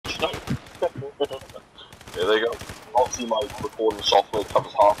luckily my recording software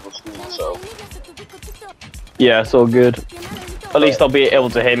covers half of the screen, so... Yeah, it's all good. At least I'll be able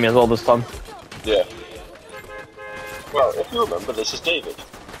to hear me as well this time. Yeah. Well, if you remember, this is David.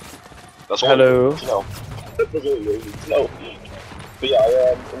 That's all Hello. you know. That's all you need to know. But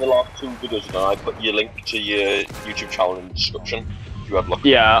yeah, in the last 2 videos, I put your link to your YouTube channel in the description, if you have luck.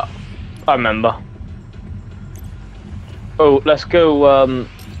 Yeah, I remember. Oh, let's go,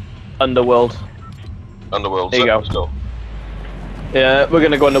 Underworld. Underworld, There you go. Let's go. Yeah, we're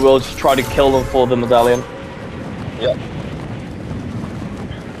gonna go Underworld to try to kill them for the medallion. Yeah.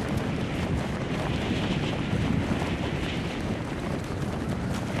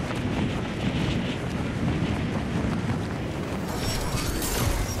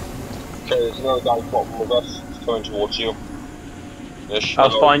 Okay, there's another guy bottom with us. He's coming towards you. Ish.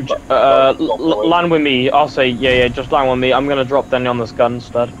 That's fine. Land with me. I'll say, yeah, just land with me. I'm gonna drop Danny on this gun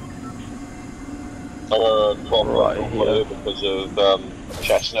instead. I'm gonna drop right here because of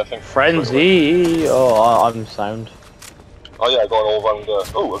chest and everything. Frenzy! Oh, I'm sound. Oh yeah, I got all around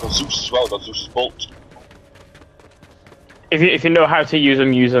oh, I got Zeus as well, I got Zeus's bolt. If you know how to use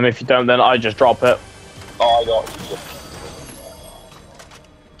them, use them. If you don't, then I just drop it. Oh, I got it.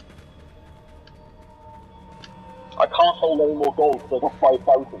 I can't hold any more gold because I got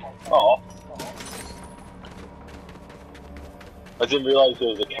 5,000. Oh. I didn't realise there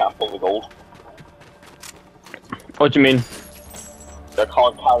was a cap on the gold. What do you mean? I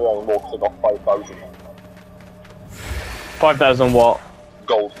can't carry any more because I got 5,000. 5,000 what?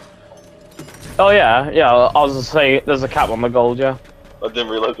 Gold. Oh yeah. I was gonna say there's a cap on the gold, yeah. I didn't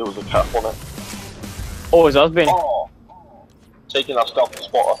realise there was a cap on it. Always has been. Oh. Taking that stealth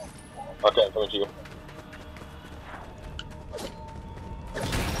spotter. Okay, I'm coming to you.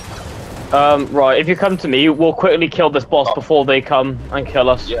 Right, if you come to me, we'll quickly kill this boss before they come and kill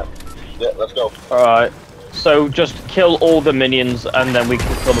us. Yeah, let's go. Alright, so just kill all the minions and then we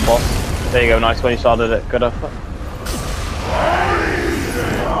can kill the boss. There you go, nice when you started it, good effort.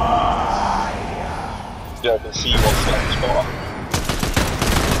 Yeah, I can see you on the spot.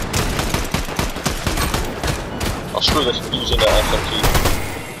 I'll screw this using the SMG.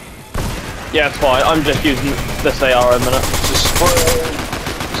 Yeah, it's fine, I'm just using this AR a minute. Just spray!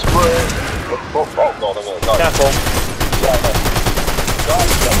 Oh god, I'm gonna die. Careful. Yeah,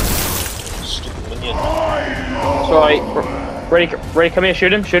 stupid minion. Sorry, ready, come here,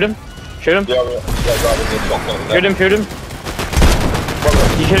 shoot him. Yeah, Shoot him.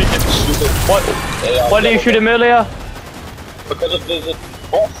 You should have. Why didn't you shoot him earlier? Because of the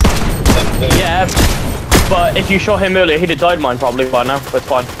boss. Yeah, but if you shot him earlier, he'd have died mine probably by now, but it's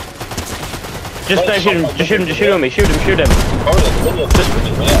fine. Just don't shoot him, just shoot him with me, shoot him.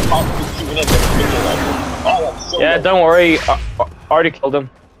 Yeah, don't worry, I already killed him.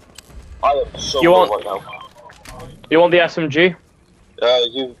 I am so you want, right now. You want the SMG?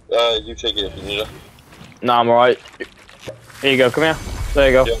 You take it if you need it. Nah, I'm alright. Here you go, come here. There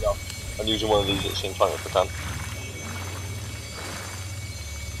you go. Yeah, no. I'm using one of these at the same time if I can.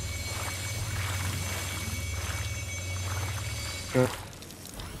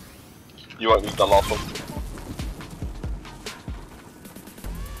 You won't use that last one.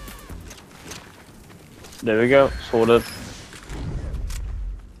 There we go, sorted.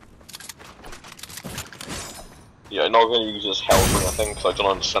 Yeah, I'm not going to use this health thing, I think, because I don't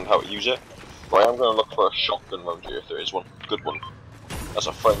understand how to use it. But I am going to look for a shotgun around here if there is one. Good one. That's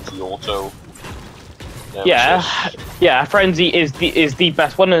a frenzy auto. Yeah, frenzy is the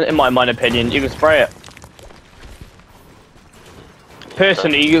best one in my opinion. You can spray it.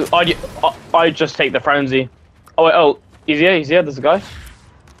 Personally, okay. I just take the frenzy. Oh wait, he's here. There's a guy.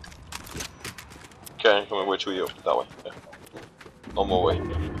 Okay, come on, which way you? That way. Yeah. On my way.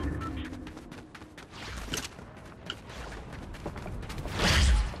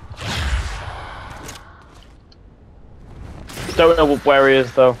 Don't know where he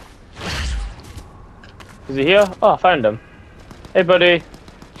is though. Is he here? Oh, I found him. Hey, buddy.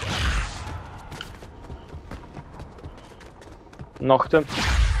 Knocked him.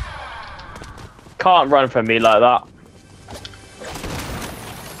 Can't run from me like that.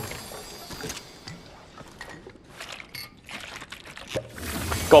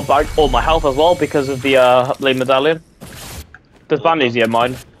 Got back all my health as well because of the blade medallion. There's bandies here,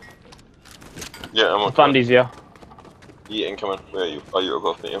 mine. Yeah, I'm on. Bandies here. Yeah, incoming. Where are you? Oh, you're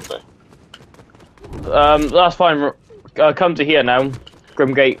above me. Okay. That's fine. Come to here now.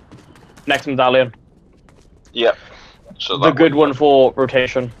 Grimgate. Next medallion. Yeah. So the good one for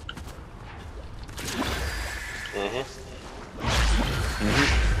rotation.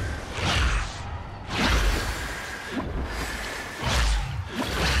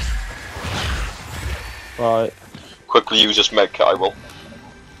 Right. quickly use this med kit, I will.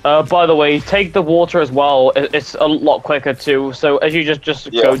 By the way, take the water as well. It's a lot quicker too. So as you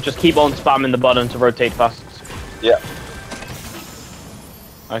just go, just keep on spamming the button to rotate fast. Yeah.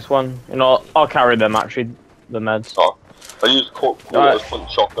 Nice one. You know, I'll carry them actually. The meds. Oh, I use quarters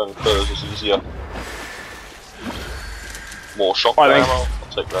point shotgun because it's easier. More shotgun ammo. I'll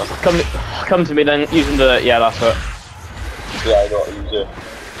take that. Come to me then. Using the that's it. Yeah, I know what to use it.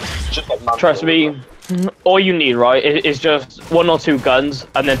 Just like trust me. All you need, right, is just 1 or 2 guns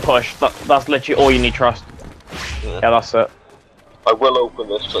and then push. That's literally all you need, trust. Yeah, that's it. I will open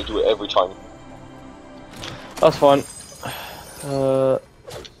this because I do it every time. That's fine.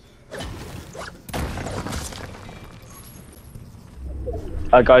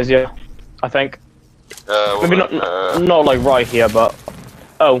 Guys, yeah, I think. Maybe not like right here, but...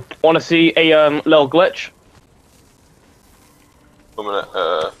 Oh, want to see a little glitch? 1 minute,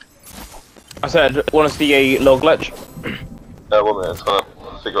 I said, want to see a little glitch? 1 minute, I'm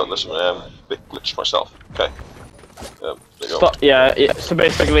trying to figure out this big glitch myself. Okay. There you go. Yeah, so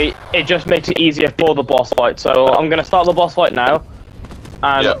basically, it just makes it easier for the boss fight. So I'm going to start the boss fight now.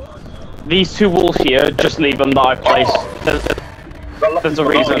 And these 2 walls here, just leave them that I've placed. There's a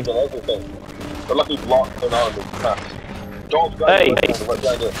reason. The lucky block and arm is fast. Hey!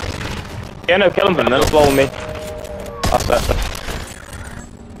 Yeah, no, kill him then, follow me. That's it.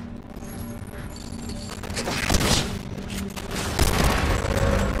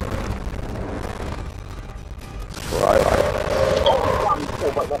 Right.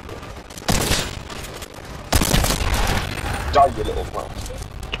 Die, you little plant.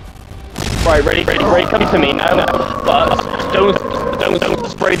 Right, ready, come to me now. But don't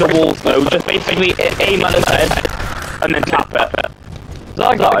spray the walls though. Just basically aim at his head and then tap it. Is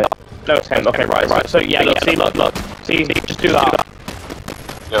that a guy? No, it's him. Okay, right. So yeah, look, see, just do that.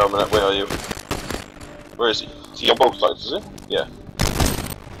 Yeah, 1 minute. Where are you? Where is he? Is he on both sides? Is he? Yeah.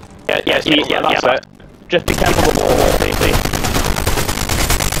 Yeah, that's it. Just be careful of the wall, basically.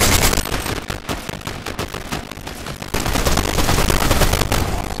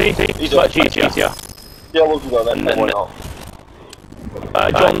 See, it's much easier. Yeah, we'll do that then. Why not?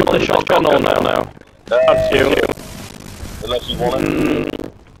 John, the shotgun or no? Up to you. Unless you want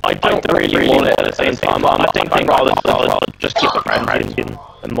it. I don't really want it at the same time. I think I'd rather just keep the friends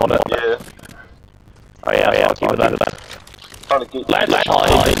and want it. Yeah. Oh yeah, I'll keep it then. Let's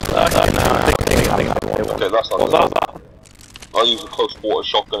hide. Okay, that's not What's that? I'll use a close quarter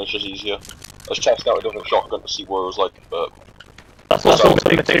shotgun, it's just easier. Let's test out a different shotgun to see what it was like, but... That's also the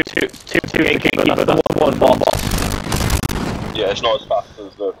two gatekeeper, the one box. Yeah, it's not as fast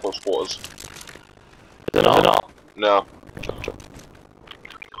as the close quarters. Is it not? No.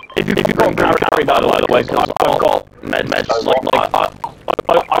 If you got carry by the way, because I've got meds,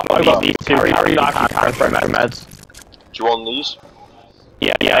 I've got these 2 carry for meds. Do you want these?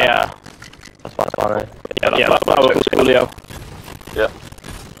 Yeah. That's fine. Yeah, that was coolio. Yeah.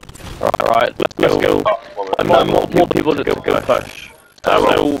 Alright, let's go. More people to go push.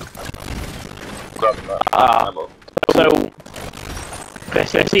 So there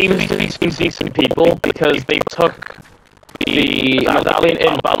seems to be some people because they took the medallion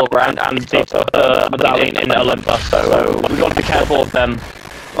in Battleground and they took the medallion in Olympus, so we've got to be careful of them.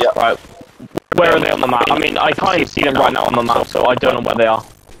 Yeah. Right. Where are they on the map? I mean, I can't see them right now on the map, so I don't know where they are.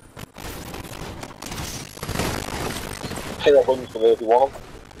 Pay up buttons for me if you want them.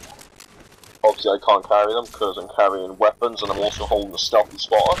 Obviously I can't carry them because I'm carrying weapons and I'm also holding the stealthy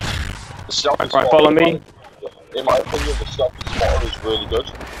spotter. The stealthy spotter, follow me. In my opinion, the stealthy spotter is really good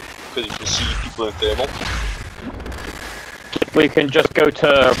because you can see people in thermal. We can just go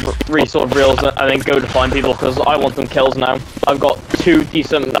to resource reels and then go to find people because I want some kills now. I've got 2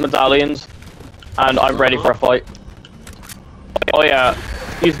 decent medallions and I'm ready for a fight. Oh yeah,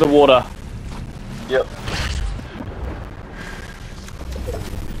 use the water. Yep.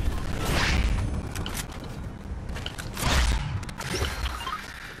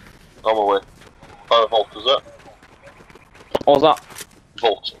 On my way. 5 volts, is it? What was that?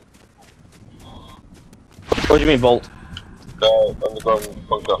 Volt. What do you mean, Volt? Underground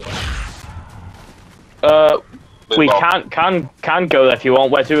bunker. We can go there if you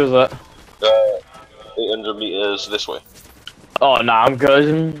want. Where to is it? 800 meters this way. Oh no, I'm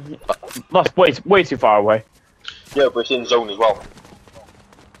good. That's way too far away. Yeah, but it's in zone as well.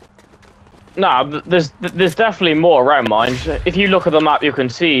 Nah, there's definitely more around mine. If you look at the map, you can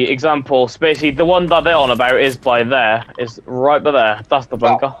see. Example, basically the one that they're on about is by there. Is right by there. That's the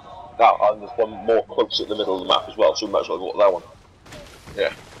bunker. And there's one more close at the middle of the map as well, so we might as well go to that one.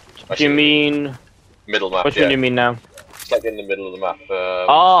 Yeah. Do you mean... Middle map, Which one do you mean now? It's like in the middle of the map.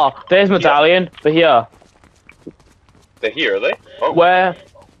 There's medallion, but here. They're here, are they? Oh. Where?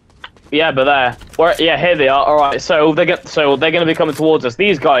 Yeah, but there. Where? Yeah, here they are. All right. So they're gonna be coming towards us.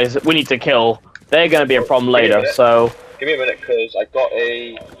 These guys we need to kill. They're gonna be a problem later. So. Give me a minute, cause I got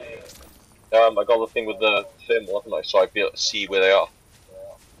a. I got the thing with the thermal, haven't I? So I'd be able to see where they are.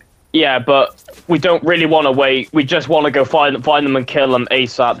 Yeah, but we don't really want to wait. We just want to go find them and kill them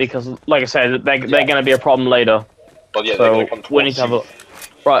ASAP because, like I said, they're gonna be a problem later. Well, yeah, so we need to have a.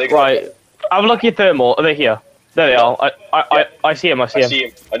 Right. Have a look at your thermal. Are they here? There they are. I see him. I see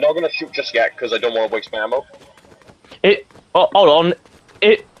him. I'm not gonna shoot just yet because I don't want to waste my ammo. Hold on.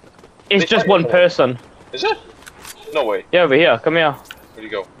 It's just one person. Is it? No way. Yeah, over here. Come here. Where'd he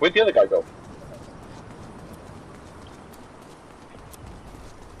go? Where'd the other guy go?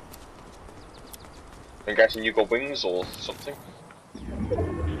 I'm guessing you got wings or something.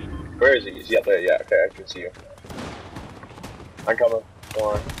 Where is he? Is he up there? Yeah, okay, I can see you. I'm coming.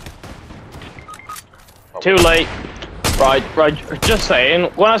 Alright. Too late. Right. Just saying,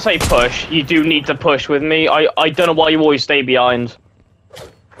 when I say push, you do need to push with me. I don't know why you always stay behind.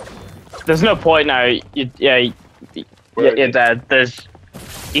 There's no point now. You're dead.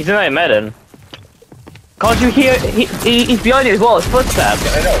 He's in there, Medin. Can't you hear? He's behind you as well. His footsteps.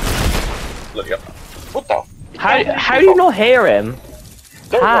 Yeah, I know. Look up. What the? How do you not hear him?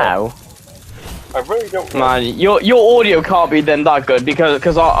 How? I really don't know. Man, your audio can't be then that good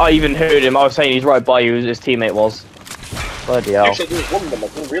because I even heard him. I was saying he's right by you. His teammate was. Bloody hell. Actually, there was one of them. I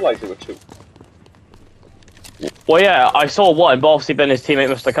didn't realise there were two. Well, yeah, I saw one, but obviously then his teammate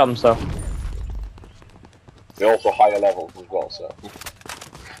must have come. So. They're also higher levels as well. So.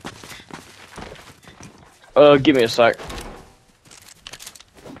 Give me a sec.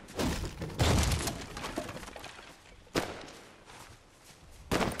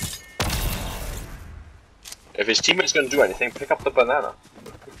 If his teammate's going to do anything, pick up the banana.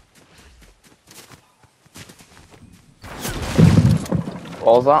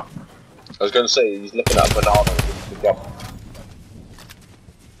 What was that? I was going to say, he's looking at a banana and he can jump.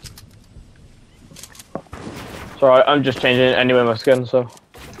 It's alright, I'm just changing it anyway my skin, so.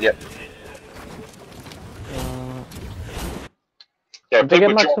 Yeah. Yeah, did they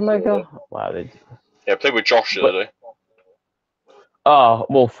get Max Omega? Wow, they... Yeah, I played with Josh the other day. Oh,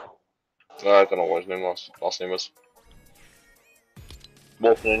 Wolf. I don't know what his name was. Last name was.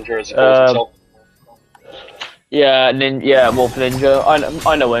 Wolf Ninja as he calls himself. Yeah, Wolf Ninja.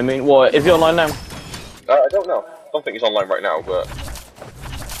 I know what I mean. What, is he online now? I don't know. I don't think he's online right now, but...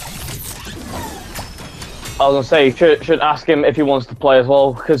 I was gonna say, should ask him if he wants to play as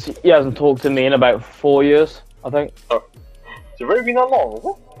well, because he hasn't talked to me in about 4 years, I think. Oh. Has it really been that long, is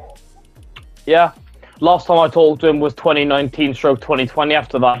it? Yeah. Last time I talked to him was 2019/2020.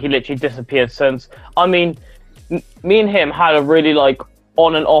 After that, he literally disappeared since. I mean, me and him had a really, like,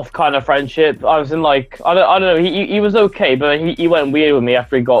 on and off kind of friendship. I was in, like, I don't know, he was okay, but he went weird with me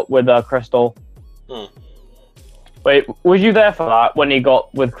after he got with Crystal. Hmm. Wait, was you there for that, when he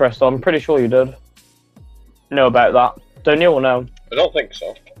got with Crystal? I'm pretty sure you did. Know about that. Don't you or no? I don't think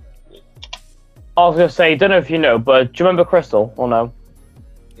so. I was gonna say, don't know if you know, but do you remember Crystal or no?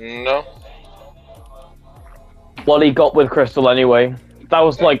 No. Well, he got with Crystal anyway. That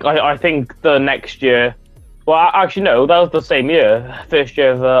was like, I think the next year. Well, actually no, that was the same year. First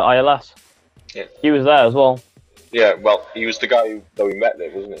year of ILS. Yeah. He was there as well. Yeah, well, he was the guy that we met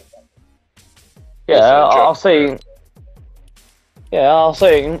there, wasn't he? Yeah, I'll say. Yeah, I'll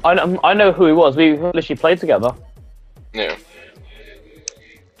say. I know who he was. We literally played together. Yeah.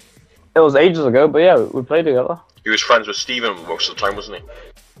 It was ages ago, but yeah, we played together. He was friends with Steven most of the time, wasn't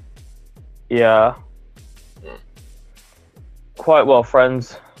he? Yeah. Quite well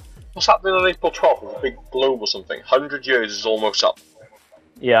friends. What's happening on April 12th? There's a big globe or something. 100 years is almost up.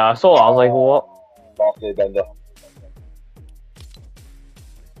 Yeah, I saw that. I was like, what? Last day bender.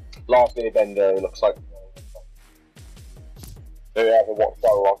 Last day bender, it looks like. Maybe I haven't watched that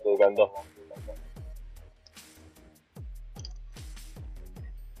last day bender.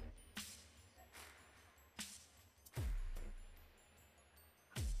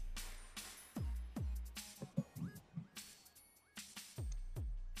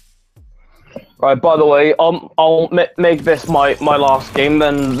 Right. By the way, I'll make this my last game.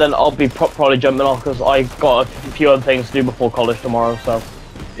 Then I'll be probably jumping off because I got a few other things to do before college tomorrow. So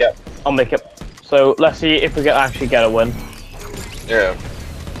yeah, I'll make it. So let's see if we can actually get a win. Yeah.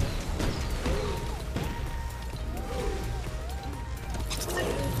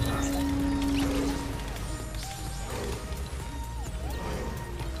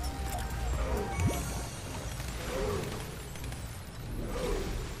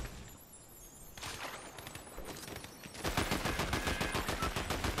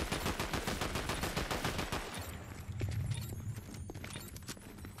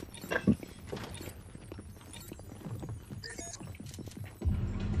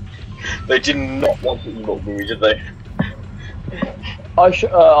 They did not want to emote me, did they?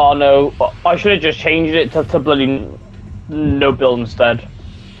 Oh no, I should have just changed it to bloody no build instead.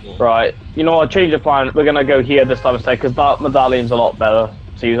 Yeah. Right, you know what, change the plan. We're gonna go here this time instead, because that medallion's a lot better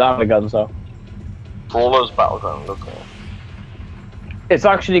to use than the gun, so. Brawler's Battleground, okay. It's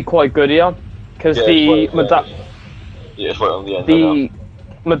actually quite good here, because Yeah, it's right on the end. the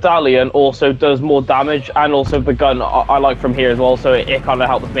medallion also does more damage, and also the gun I like from here as well, so it kind of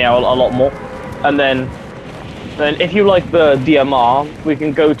helps me out a lot more. And then if you like the DMR, we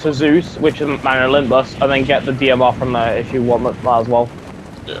can go to Zeus, which is Man Olympus, and then get the DMR from there if you want that as well.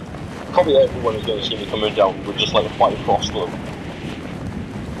 Yeah. Probably everyone is going to see me coming down with just like a fight frost them.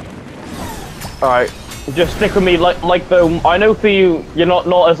 Alright, just stick with me, like though, I know for you, you're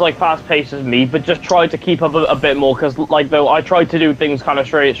not as like fast paced as me, but just try to keep up a bit more, because like though, I try to do things kind of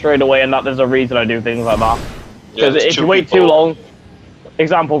straight away, and that there's a reason I do things like that. Because if you wait too long,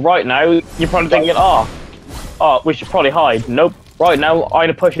 example, right now, you're probably thinking, oh, we should probably hide. Nope, right now, I'm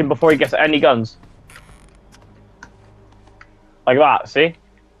gonna push him before he gets any guns. Like that, see?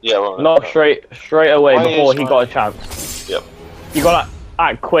 Yeah, well, not straight away before he got a chance. Yep. You gotta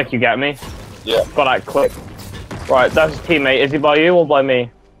act quick, you get me? Yeah. Gotta act quick. Right, that's his teammate. Is he by you or by me?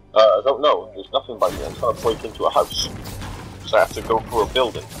 I don't know. There's nothing by me. I'm trying to break into a house. So I have to go through a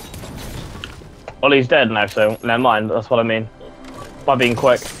building. Well, he's dead now, so never mind. That's what I mean. By being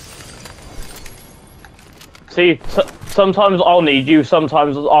quick. See, sometimes I'll need you,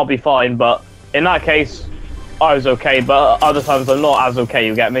 sometimes I'll be fine, but in that case, I was okay, but other times I'm not as okay,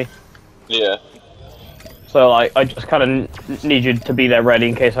 you get me? Yeah. So, like, I just kind of need you to be there ready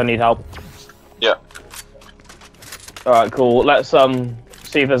in case I need help. Yeah. Alright, cool. Let's,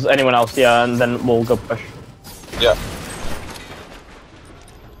 see if there's anyone else here, and then we'll go push. Yeah.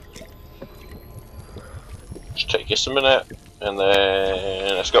 Just take us a minute, and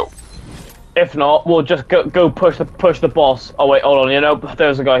then let's go. If not, we'll just go push the boss. Oh wait, hold on. You know,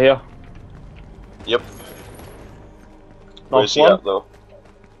 there's a guy here. Yep. Where's he at though?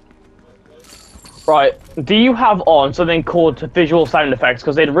 Right. Do you have on something called visual sound effects?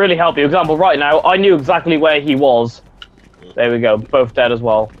 Because they'd really help you. Example, right now, I knew exactly where he was. There we go. Both dead as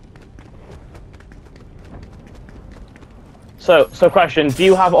well. So question: do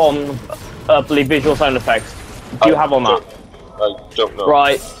you have on visual sound effects? Do you have on that? I don't know.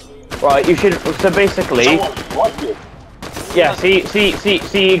 Right. You should. So basically. Yeah.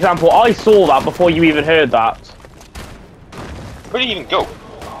 See. Example. I saw that before you even heard that. Where did he even go?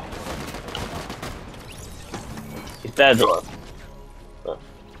 He's dead. Yeah.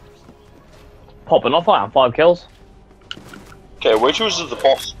 Popping off. I am 5 kills. Okay, which was the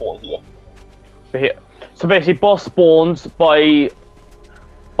boss spawn here? So basically, boss spawns by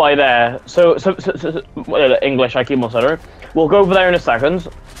there. So English, I keep on stuttering. We'll go over there in a second.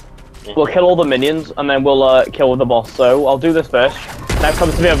 We'll kill all the minions, and then we'll kill the boss. So I'll do this first. Now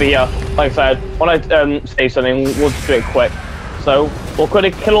come to me over here. Like I said, when I say something, we'll just do it quick. So we'll quickly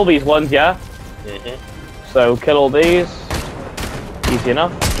kill all these ones, yeah? So kill all these. Easy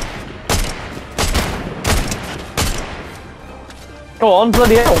enough. Go on,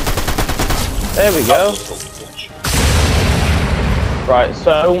 bloody hell. There we go. Right,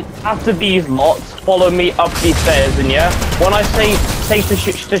 so after these lots, follow me up these stairs, and yeah, when I say to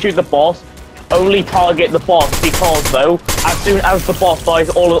shoot the boss, only target the boss, because though, as soon as the boss dies,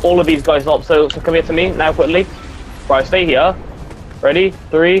 all of these guys up. So come here to me now quickly. Right, stay here. Ready?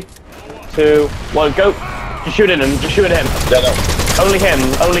 3, 2, 1, go. Just shoot at him. Just shoot at him. Yeah, no. Only him.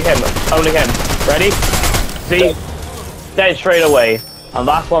 Only him. Only him. Ready? See? Dead straight away. And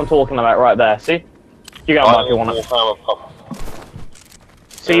that's what I'm talking about right there. See? You got mark if you want it.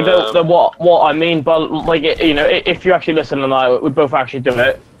 See what I mean, but like you know, if you actually listen and I we both actually do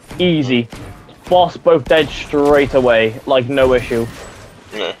it, easy. Boss both dead straight away, like no issue.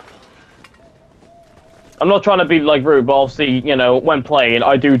 Yeah. I'm not trying to be like rude, but obviously, you know, when playing,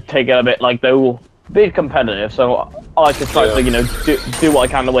 I do take it a bit like though bit competitive, so I like to try to, you know, do what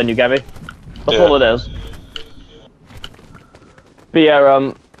I can to win. You get me? That's all it is. But yeah,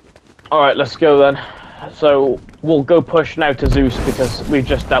 all right, let's go then. So we'll go push now to Zeus because we've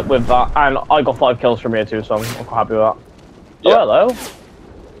just dealt with that, and I got 5 kills from here too, so I'm quite happy with that. Yeah. Oh, hello.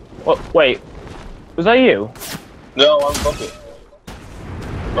 What? Wait, was that you? No, I'm fucking.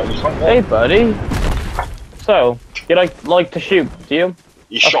 Hey, buddy. So you like to shoot, do you?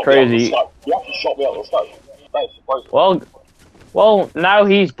 That's crazy. You actually shot me out of the side. That is surprising. Well, now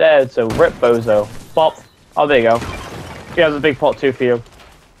he's dead, so rip bozo. Pop. Oh, there you go. He has a big pot too for you.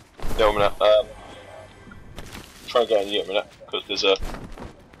 Yeah, a minute. Try and get on you a minute, because there's a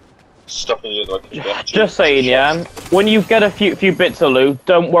stuff in here that I can get to. Just saying, yeah. When you get a few bits of loot,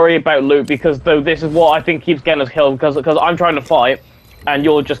 don't worry about loot because though this is what I think keeps getting us killed because I'm trying to fight, and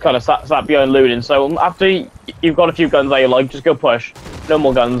you're just kind of sat behind looting. So after you've got a few guns that you like, just go push. No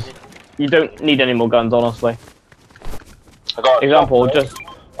more guns. You don't need any more guns, honestly. Example, just.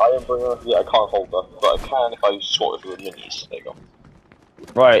 Iron bringer. Yeah, I can't hold that, but I can if I sort it with minis. There you go.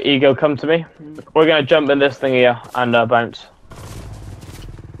 Right, Ego, come to me. We're gonna jump in this thing here and bounce.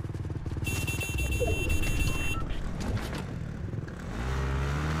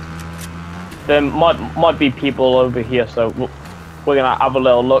 There might be people over here, so we're gonna have a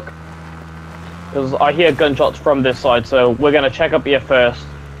little look. Because I hear gunshots from this side, so we're gonna check up here first.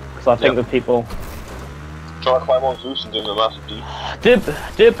 Because I think the people. Try to climb on Zeus and do the massive deep.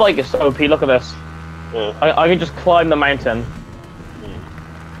 Dip bike is so OP. Look at this. Yeah. I can just climb the mountain.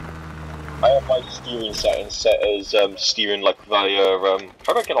 I have my steering set as steering like via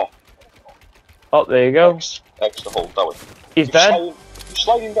how do I get off? Oh, there you go. X to hold that way. He's dead.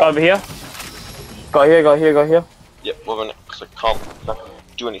 Sliding down. Over here. Got here. Yep, we're in it because I can't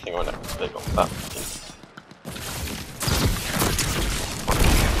do anything right now. There you go. That.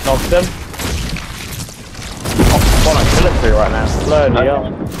 Knocked him. Oh, I'm on military right now. Bloody hell.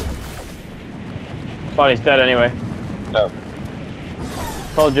 Fine, he's dead anyway. No.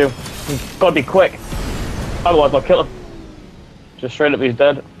 Told you. Gotta be quick. Otherwise I'll kill him. Just straight up he's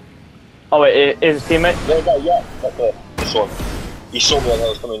dead. Oh wait, is his teammate? There you go, yeah. Right there. This one. He saw me when I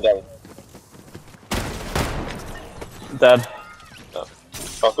was coming down. Dead. No.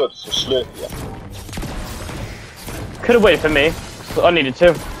 Oh good, so slurp, yeah. Could have waited for me. I needed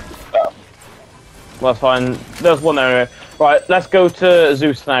to. No. Well, that's fine. There's one there anyway. Right, let's go to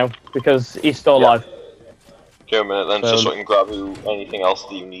Zeus now, because he's still alive. Give a minute then, just so I can grab anything else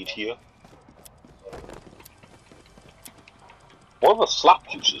that you need here. What are the slap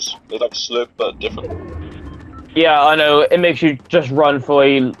juices? They like slurp but different. Yeah, I know. It makes you just run for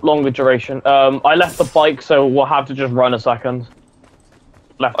a longer duration. I left the bike, so we'll have to just run a second.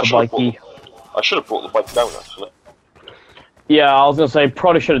 Left the bike key. I should have brought the bike down actually. Yeah, I was gonna say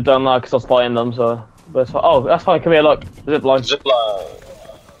probably should have done that because I was fighting them. So, but oh, that's fine. Come here, look. Zip line. Zip line.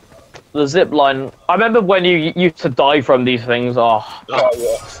 The zip line. I remember when you used to die from these things. Oh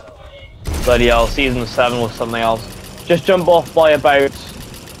yeah. Bloody hell, season 7 was something else. Just jump off by about.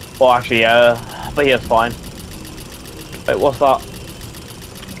 Well, actually, yeah, but here's fine. Wait, what's that?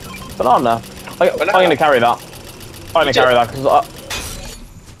 Banana. I'm gonna carry that. I'm gonna carry that because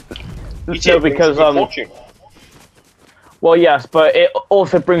well, yes, but it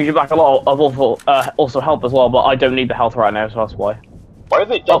also brings you back a lot of also help as well. But I don't need the health right now, so that's why. Why are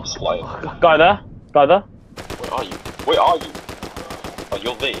they dogs flying? Guy there. Where are you? Oh,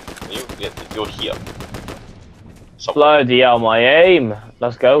 you're there. You're here. Somewhere. Bloody hell, my aim.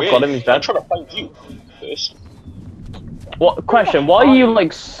 Let's go. Got him, he's dead. I'm trying to find you first. What question? Why are you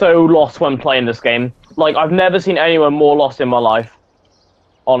like so lost when playing this game? Like I've never seen anyone more lost in my life.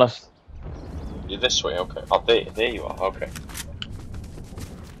 Honest. You're this way, okay. Oh, there you are. Okay.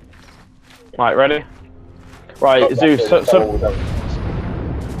 Right, ready? Right, Zeus.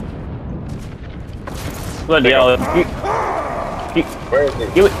 Bloody hell. Where is he?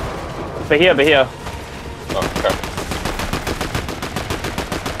 But here. Oh, okay.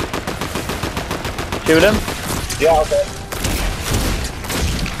 Shoot him? Yeah, okay.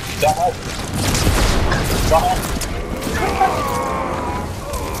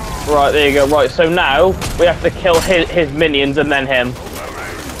 Right, there you go. Right, so now we have to kill his minions and then him.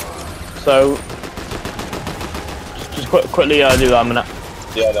 So just quickly do that a minute.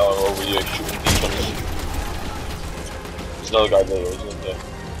 Yeah, no, I'm over here shooting these ones. There's another guy there, isn't there?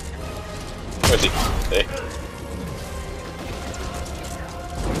 Where is he? There.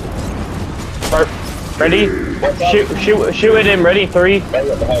 Ready? Shoot at him. Ready? 3, 2,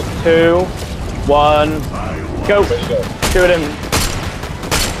 1, go! Shoot him.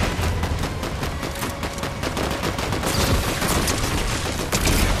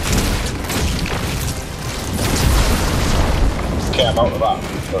 Okay, I'm out of that.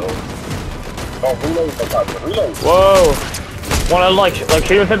 So. Oh, reload! Whoa! Wanna like shoot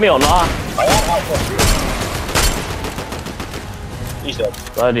him with me or not? I am out. He's dead.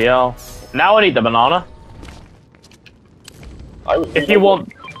 Bloody hell. Now I need the banana. If you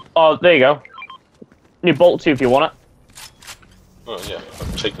want... Oh, there you go. You bolt too if you want it. Oh, yeah. I'll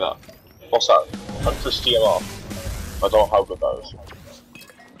take that. What's that? Hunter CMR. I don't know how good that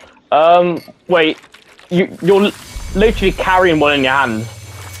is. Wait. You're literally carrying one in your hand.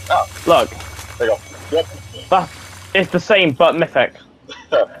 Ah. Look. There you go. Yep. It's the same, but mythic.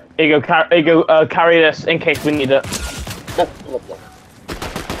 Here you go, carry this in case we need it.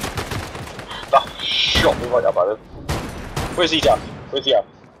 shot me right up at him. Where's he at? Where's he at?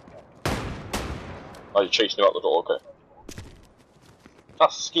 Oh, you're chasing him out the door, okay.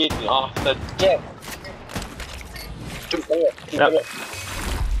 That scared me half to death. Yep.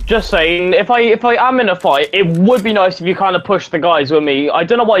 Just saying, if I am in a fight, it would be nice if you kind of push the guys with me. I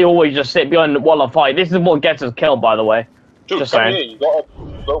don't know why you always just sit behind while I fight. This is what gets us killed, by the way. Dude, just come saying. here, you got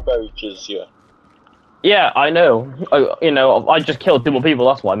a blueberry jizz here. Yeah, I know. You know, I just killed 2 more people,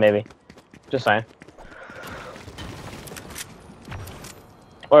 that's why, maybe. Just saying.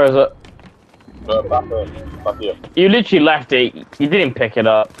 Where is it? Back here. You literally left it. You didn't pick it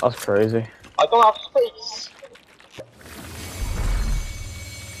up. That's crazy. I don't have space.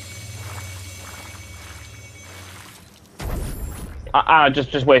 I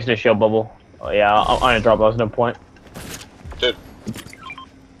just wasted a shield bubble. Oh, yeah, I'm gonna drop those. No point. Dude.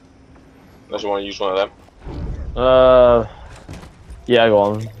 Unless you want to use one of them. Yeah, go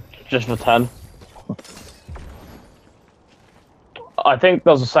on. Just for 10. I think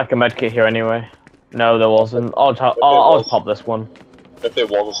there's a second medkit here anyway. No, there wasn't. I'll just pop this one. If there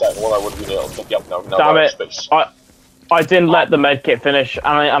was a second one, I would have been able to pick you up now. Damn it! Space. I didn't let the medkit finish,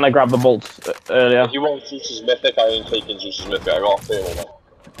 and I grabbed the bolts earlier. If you want Zeus's mythic, I ain't taking Zeus's mythic. I got a fail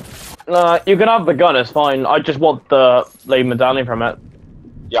on it. You can have the gun. It's fine. I just want the blade medallion from it.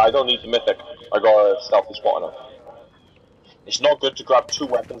 Yeah, I don't need the mythic. I got a stealthy spot on it. It's not good to grab 2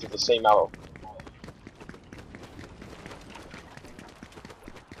 weapons with the same ammo.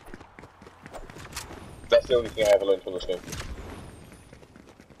 That's the only thing I ever learned from this game.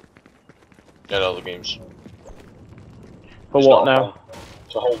 And other games. For what now?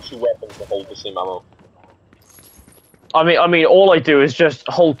 To hold 2 weapons to hold the same ammo. I mean, all I do is just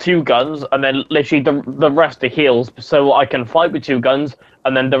hold 2 guns, and then literally the rest are heals, so I can fight with 2 guns,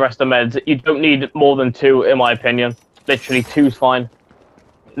 and then the rest are meds. You don't need more than 2, in my opinion. Literally, 2's fine.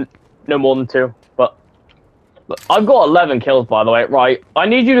 No more than 2. But I've got 11 kills, by the way. Right, I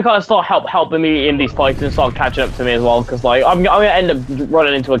need you to kind of start helping me in these fights and start catching up to me as well, because like I'm gonna end up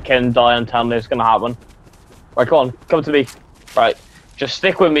running into a kid and die and tell me it's gonna happen. Right, come to me. Right, just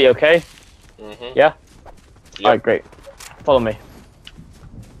stick with me, okay? Yeah. Yep. Alright, great. Follow me.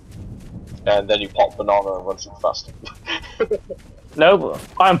 And then you pop banana and run super fast. No,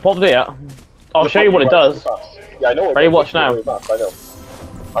 I haven't popped it yet. I'll show you what it does. Yeah, I know. Ready, watch now. Really fast, I know.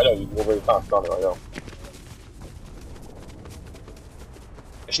 I know you can go really fast on it. I know.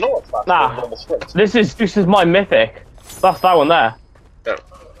 It's not as fast as normal sprint. This is my mythic. That's that one there. Yeah.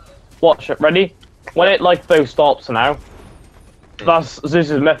 Watch it. Ready? When it like those stops now. That's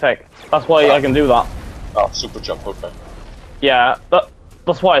Zeus's mythic. That's why I can do that. Oh, super jump. Okay. Yeah,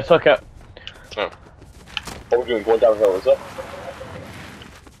 that's why I took it. Oh. What are we doing? Going downhill, is it?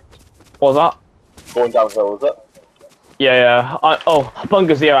 What was that? Going downhill, is it? Yeah. Oh,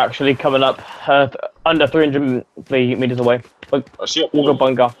 bunker's here actually coming up. Under 300 meters away. Look, I see a we'll go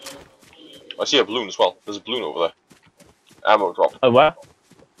balloon. bunker. I see a balloon as well. There's a balloon over there. Ammo drop. Oh, where?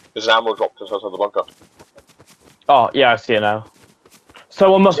 There's an ammo drop just outside the bunker. Oh, yeah, I see it now.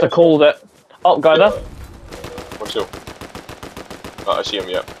 Someone must have called it. Oh, guy there. What's you? Oh, I see him,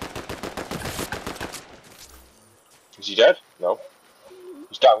 yeah. Is he dead? No.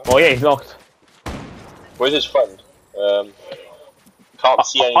 He's down. Oh, yeah, he's knocked. Where's his friend? Can't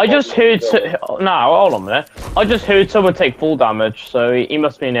see any. I just heard. No, hold on a minute. I just heard someone take full damage, so he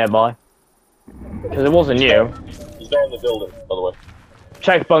must be nearby. Because it wasn't you. He's not in the building, by the way.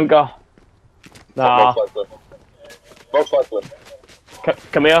 Check bunker. Nah. Most likely.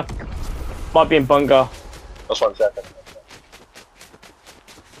 Come here. Might be in bunker. That's what I'm checking.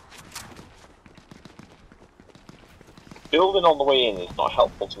 Building on the way in is not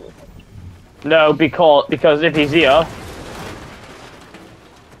helpful to me. No, because if he's here,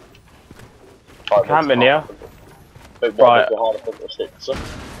 can't be near. Right.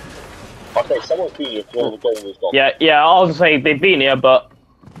 Okay, someone's been here before the goal is gone. Yeah, I was gonna say they've been here, but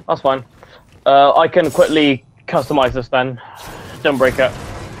that's fine. I can quickly customize this then. Don't break it.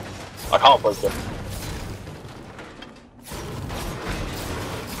 I can't break it.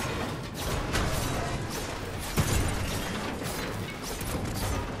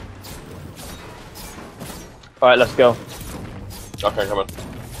 Alright, let's go. Okay, come on.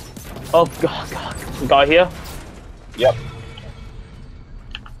 Oh god, guy here? Yep.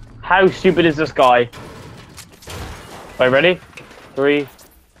 How stupid is this guy? Are you ready? 3,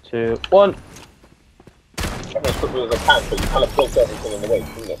 2, 1. I'm as quickly as I can, but you kind of placed everything in the way,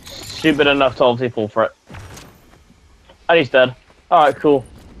 didn't it? Stupid enough to obviously fall for it. And he's dead. Alright, cool.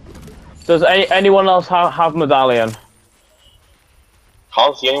 Does anyone else have medallion?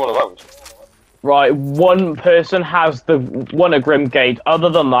 Can't see anyone around. Right, one person has the one at Grim Gate.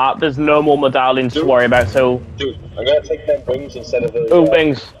 Other than that, there's no more medallions to worry about. So, dude, I'm gonna take them wings instead of the. oh,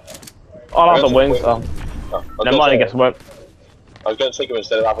 wings. I'll have the wings. Oh, never mind. I guess I won't. I was gonna take them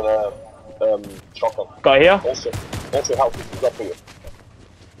instead of having a shotgun. Guy here. Also help is up for you.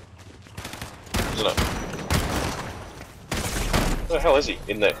 Isn't it? Where the hell is he?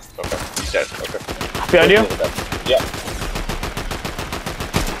 In there. Okay, he's dead. Okay. Behind you? Yeah.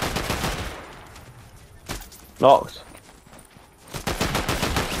 Knocked.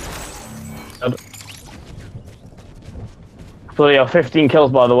 Bloody hell, 15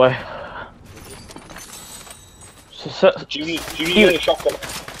 kills by the way. Do you need any shotgun?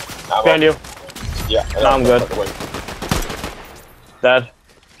 Behind you. Yeah. No, I'm good. Dead.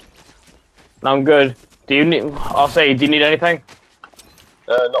 No, I'm good. Do you need? I'll say. Do you need anything?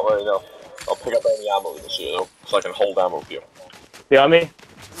 Not really. No. I'll pick up any ammo you see, so I can hold ammo for you. Behind me?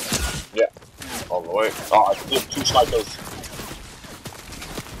 Yeah. On the way. Oh, I see 2 snipers.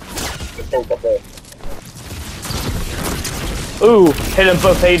 They're both up there. Ooh, hit them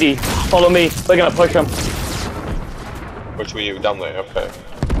both 80. Follow me. We're gonna push them. Which were you down there? Okay.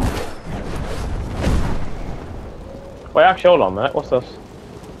 Wait, actually, hold on a minute. What's this?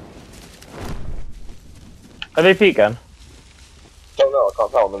 Are they peeking? Don't know. I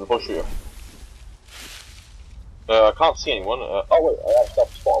can't tell. I'm in the bush here. I can't see anyone. Oh wait, I have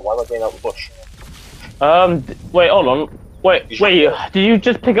stuff spotted. Why am I getting out of the bush? Wait, hold on. Wait, did you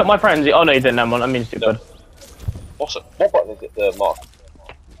just pick up my frenzy? Oh no, you didn't, never mind, I mean stupid. No. What's it? What button is it, Mark?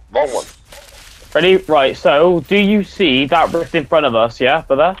 Wrong one. Ready? Right, so, do you see that rift in front of us, yeah?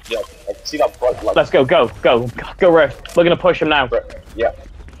 But there? Yeah, I can see that bright light. Let's go rift. We're gonna push him now. Yeah.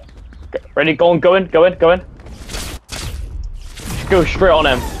 Ready? Go in. Just go straight on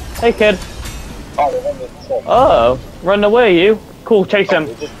him. Hey kid. Oh, run away you. Cool, chase him.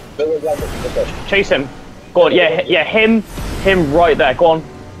 Chase him. Go on, yeah, him right there, go on.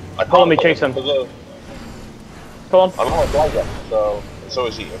 Follow me, chase him. Go on. I'm not a glider, so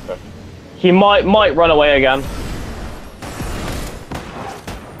is he, okay. He might run away again.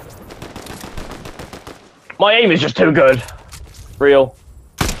 My aim is just too good. Real.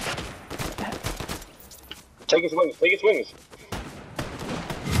 Take his wings.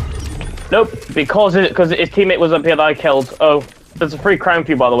 Nope, because his teammate was up here that I killed. Oh, there's a free crown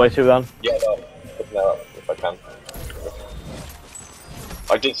for you by the way too then. Yeah, no, picking that up if I can.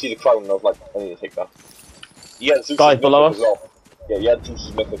 I did see the crown and I was like, I need to take that. Yeah, Zeus guys below us. Well. Yeah, you had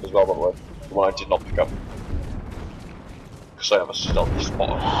Zeus's mythic as well by the way. The one I did not pick up. Because I have a stealth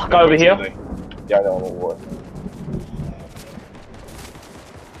spot. Guy over here. Yeah, I know, I'm all worried.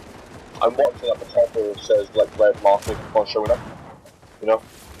 I'm watching at the top where it says like red marking on showing up. You know?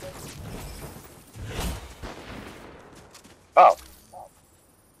 Oh.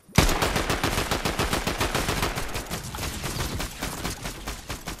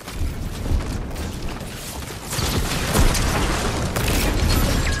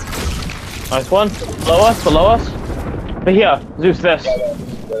 Nice one. Below us. But here, Zeus this.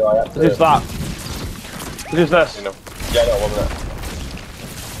 Zeus that. Zeus this. You know. Yeah, no, 1 minute.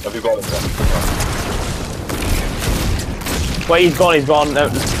 Have you got him there? Wait, he's gone. No,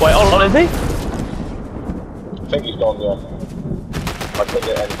 wait, hold on, is he? I think he's gone, yeah. I couldn't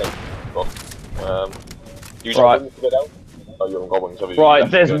get anything. But, you right. Wings to go down? Oh, you haven't got wings, have you? Right,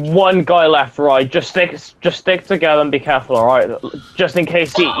 there's one guy left, right. Just stick together and be careful, alright? Just in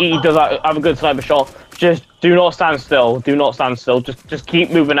case he does have a good sniper shot. Just do not stand still. Just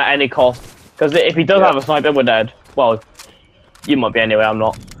keep moving at any cost. Because if he does have a sniper, we're dead. Well, you might be anyway, I'm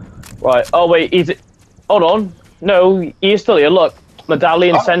not. Right, oh wait, hold on. No, he is still here, look.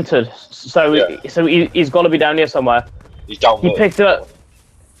 Medallion centered. So he's got to be down here somewhere. He's down there. He picked it up.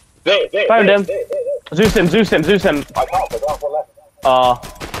 There. Found him. There. Zeus him. I can't, one left.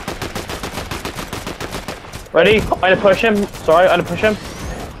 Ready? I'm gonna push him. Sorry, I'm gonna push him.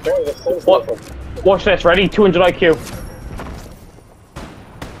 Sorry, there's so What? Watch this, ready? 200 IQ.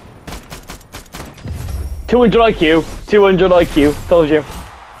 200 IQ. Told you.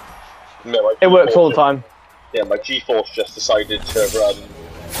 No, It works all the time. Yeah, my G-Force just decided to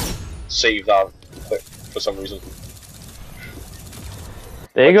save that for some reason.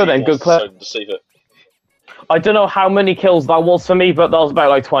 There you go then, good clip. To save it. I don't know how many kills that was for me, but that was about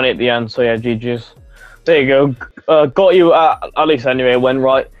like 20 at the end, so yeah, GG's. There you go. Got you at least anyway, win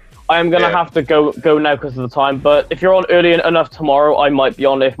right. I am gonna have to go now because of the time, but if you're on early enough tomorrow, I might be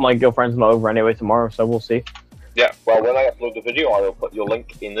on if my girlfriend's not over anyway tomorrow, so we'll see. Yeah, well, when I upload the video, I will put your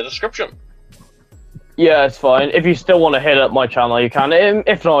link in the description. Yeah, it's fine. If you still want to hit up my channel, you can.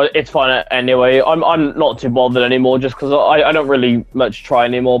 If not, it's fine anyway. I'm not too bothered anymore, just because I don't really much try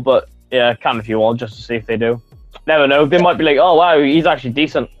anymore. But Yeah, can if you want, just to see if they do. Never know. They might be like, oh wow, he's actually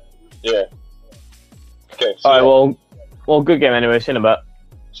decent. Yeah. Okay. Alright, well, good game anyway. See you in a bit.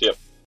 See ya.